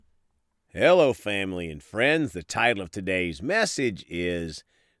Hello, family and friends. The title of today's message is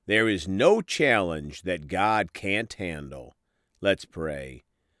There is No Challenge That God Can't Handle. Let's pray.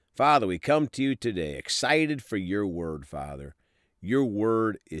 Father, we come to you today excited for your word, Father. Your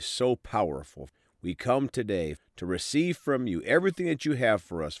word is so powerful. We come today to receive from you everything that you have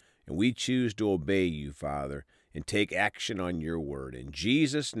for us, and we choose to obey you, Father, and take action on your word. In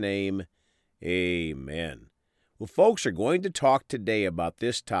Jesus' name, amen. Well, folks are going to talk today about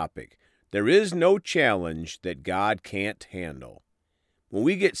this topic. There is no challenge that God can't handle. When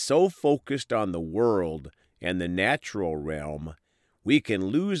we get so focused on the world and the natural realm, we can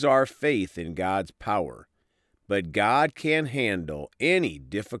lose our faith in God's power. But God can handle any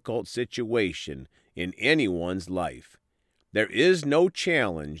difficult situation in anyone's life. There is no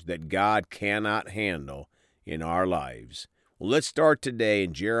challenge that God cannot handle in our lives. Well, let's start today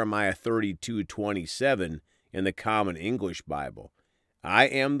in Jeremiah 32:27 in the Common English Bible. I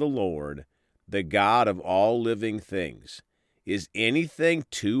am the Lord, the God of all living things. Is anything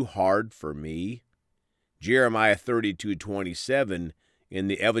too hard for me? Jeremiah 32:27 in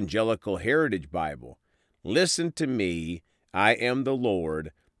the Evangelical Heritage Bible. Listen to me, I am the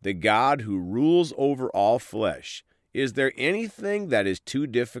Lord, the God who rules over all flesh. Is there anything that is too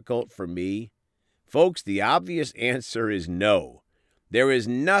difficult for me? Folks, the obvious answer is no. There is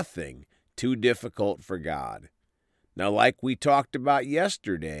nothing too difficult for God. Now, like we talked about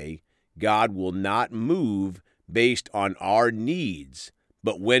yesterday, God will not move based on our needs,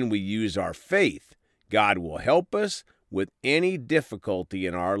 but when we use our faith, God will help us with any difficulty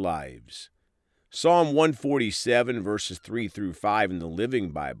in our lives. Psalm 147, verses 3 through 5 in the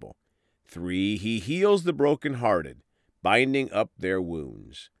Living Bible. 3, He heals the brokenhearted, binding up their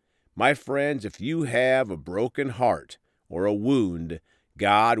wounds. My friends, if you have a broken heart or a wound,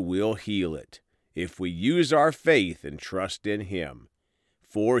 God will heal it if we use our faith and trust in Him.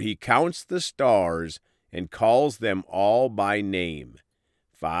 4, He counts the stars and calls them all by name.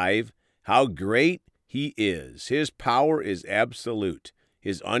 5, how great He is. His power is absolute.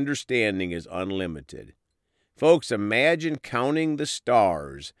 His understanding is unlimited. Folks, imagine counting the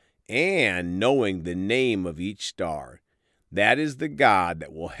stars and knowing the name of each star. That is the God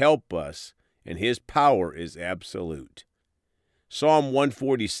that will help us, and His power is absolute. Psalm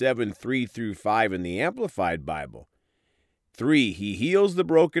 147, 3 through 5 in the Amplified Bible. 3, He heals the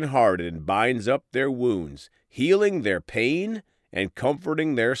brokenhearted and binds up their wounds, healing their pain and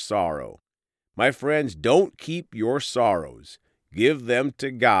comforting their sorrow. My friends, don't keep your sorrows. Give them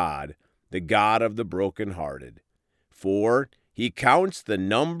to God, the God of the brokenhearted. 4, He counts the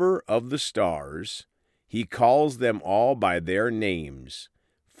number of the stars. He calls them all by their names.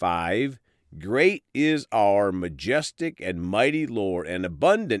 5, great is our majestic and mighty Lord, and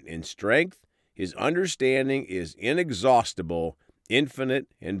abundant in strength. His understanding is inexhaustible, infinite,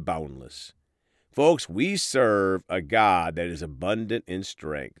 and boundless. Folks, we serve a God that is abundant in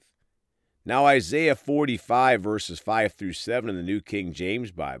strength. Now Isaiah 45, verses 5 through 7 in the New King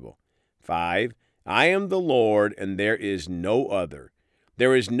James Bible. 5, I am the Lord, and there is no other.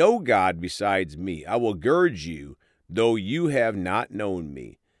 There is no God besides me. I will gird you, though you have not known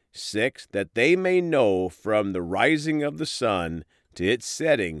me. 6, that they may know from the rising of the sun to its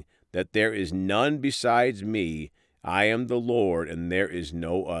setting that there is none besides me. I am the Lord, and there is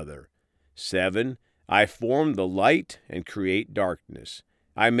no other. 7, I form the light and create darkness.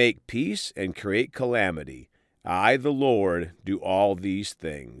 I make peace and create calamity. I, the Lord, do all these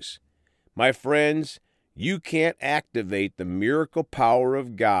things. My friends, you can't activate the miracle power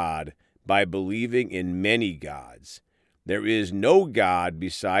of God by believing in many gods. There is no God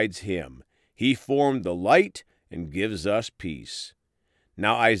besides Him. He formed the light and gives us peace.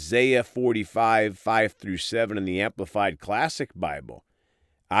 Now Isaiah 45, 5 through 7 in the Amplified Classic Bible.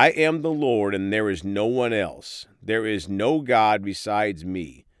 I am the Lord, and there is no one else. There is no God besides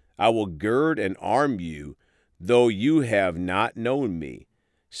me. I will gird and arm you, though you have not known me.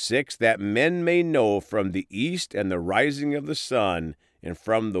 6, that men may know from the east and the rising of the sun, and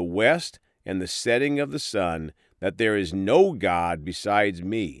from the west and the setting of the sun, that there is no God besides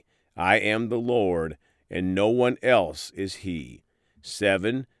me. I am the Lord, and no one else is He.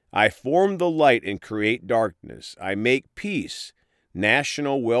 7, I form the light and create darkness. I make peace,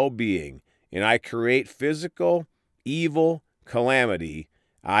 national well-being, and I create physical, evil, calamity.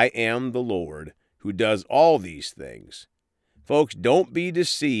 I am the Lord, who does all these things. Folks, don't be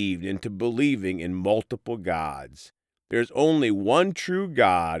deceived into believing in multiple gods. There's only one true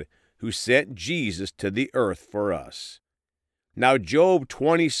God who sent Jesus to the earth for us. Now, Job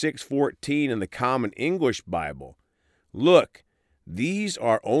 26:14 in the Common English Bible. Look, these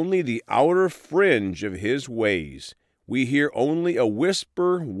are only the outer fringe of His ways. We hear only a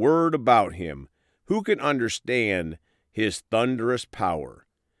whisper word about him. Who can understand his thunderous power?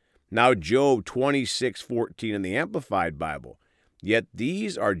 Now Job 26:14 in the Amplified Bible. Yet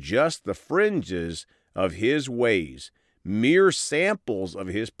these are just the fringes of his ways, mere samples of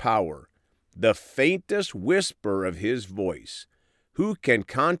his power, the faintest whisper of his voice. Who can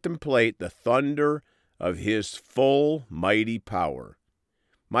contemplate the thunder of his full mighty power?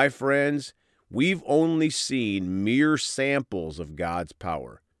 My friends, we've only seen mere samples of God's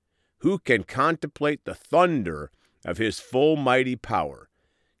power. Who can contemplate the thunder of his full mighty power?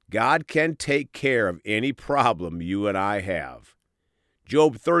 God can take care of any problem you and I have.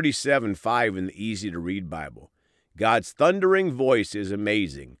 Job 37:5 in the easy-to-read Bible. God's thundering voice is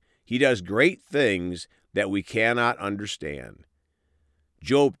amazing. He does great things that we cannot understand.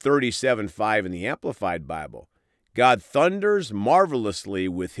 Job 37:5 in the Amplified Bible. God thunders marvelously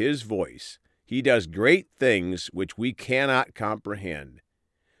with his voice. He does great things which we cannot comprehend.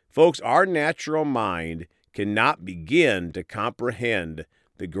 Folks, our natural mind cannot begin to comprehend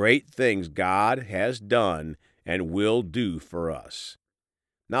the great things God has done and will do for us.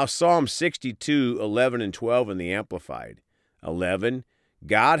 Now, Psalm 62:11 and 12 in the Amplified. 11,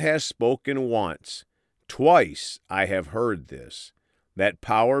 God has spoken once. Twice I have heard this, that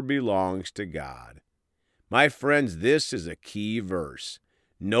power belongs to God. My friends, this is a key verse.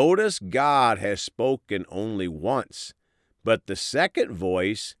 Notice God has spoken only once, but the second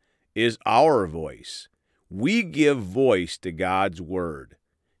voice is our voice. We give voice to God's word.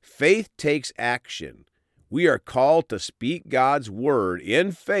 Faith takes action. We are called to speak God's word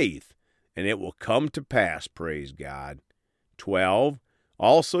in faith, and it will come to pass, praise God. 12,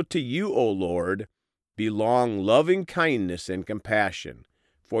 also to you, O Lord, belong loving kindness and compassion,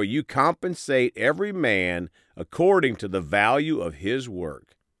 for you compensate every man according to the value of his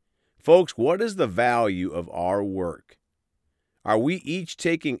work. Folks, what is the value of our work? Are we each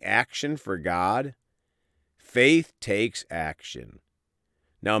taking action for God? Faith takes action.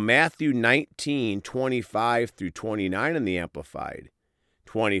 Now, Matthew 19:25 through 29 in the Amplified.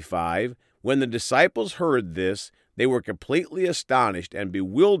 25, when the disciples heard this, they were completely astonished and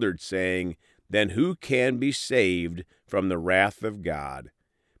bewildered, saying, Then who can be saved from the wrath of God?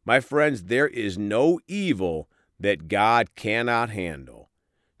 My friends, there is no evil that God cannot handle.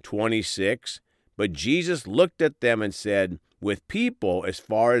 26, but Jesus looked at them and said, With people, as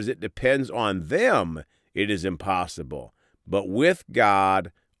far as it depends on them, it is impossible. But with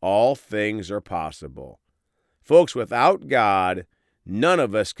God, all things are possible. Folks, without God, none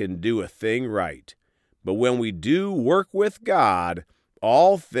of us can do a thing right. But when we do work with God,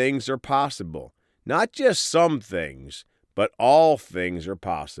 all things are possible. Not just some things, but all things are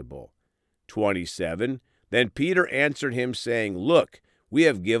possible. 27, then Peter answered him, saying, Look, we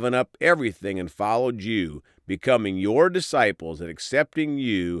have given up everything and followed you, becoming your disciples and accepting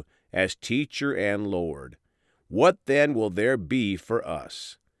you as teacher and Lord. What then will there be for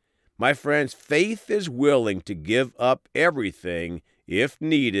us? My friends, faith is willing to give up everything, if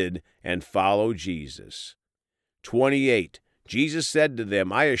needed, and follow Jesus. 28, Jesus said to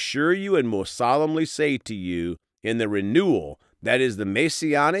them, I assure you and most solemnly say to you, in the renewal, that is the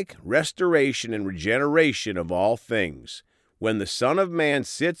messianic restoration and regeneration of all things, when the Son of Man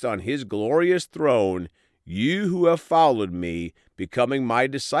sits on his glorious throne, you who have followed me, becoming my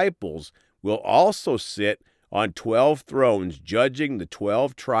disciples, will also sit on 12 thrones, judging the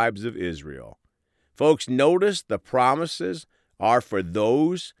 12 tribes of Israel. Folks, notice the promises are for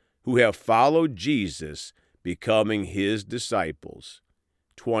those who have followed Jesus, becoming his disciples.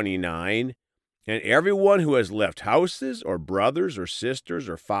 29, and everyone who has left houses or brothers or sisters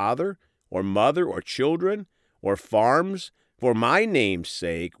or father or mother or children or farms for my name's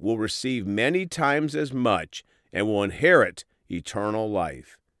sake will receive many times as much and will inherit eternal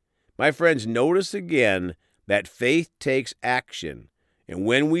life. My friends, notice again that faith takes action, and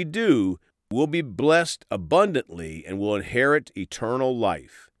when we do, we'll be blessed abundantly and will inherit eternal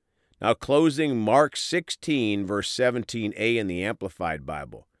life. Now, closing Mark 16, verse 17a in the Amplified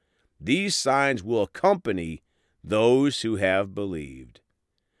Bible. These signs will accompany those who have believed.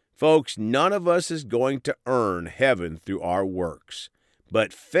 Folks, none of us is going to earn heaven through our works,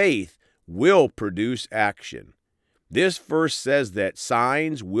 but faith will produce action. This verse says that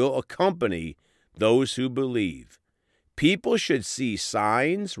signs will accompany those who believe. People should see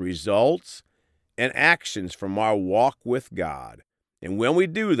signs, results, and actions from our walk with God. And when we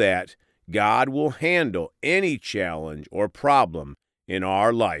do that, God will handle any challenge or problem in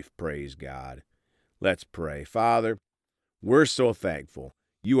our life, praise God. Let's pray. Father, we're so thankful.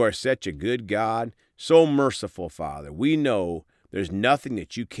 You are such a good God, so merciful, Father. We know There's nothing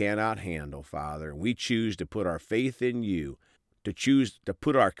that you cannot handle, Father. We choose to put our faith in you, to choose to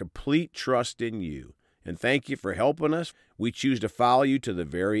put our complete trust in you. And thank you for helping us. We choose to follow you to the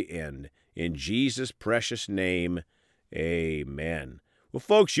very end. In Jesus' precious name, amen. Well,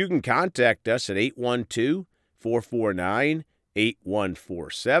 folks, you can contact us at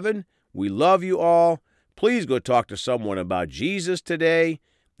 812-449-8147. We love you all. Please go talk to someone about Jesus today.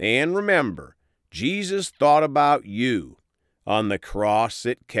 And remember, Jesus thought about you on the cross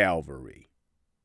at Calvary.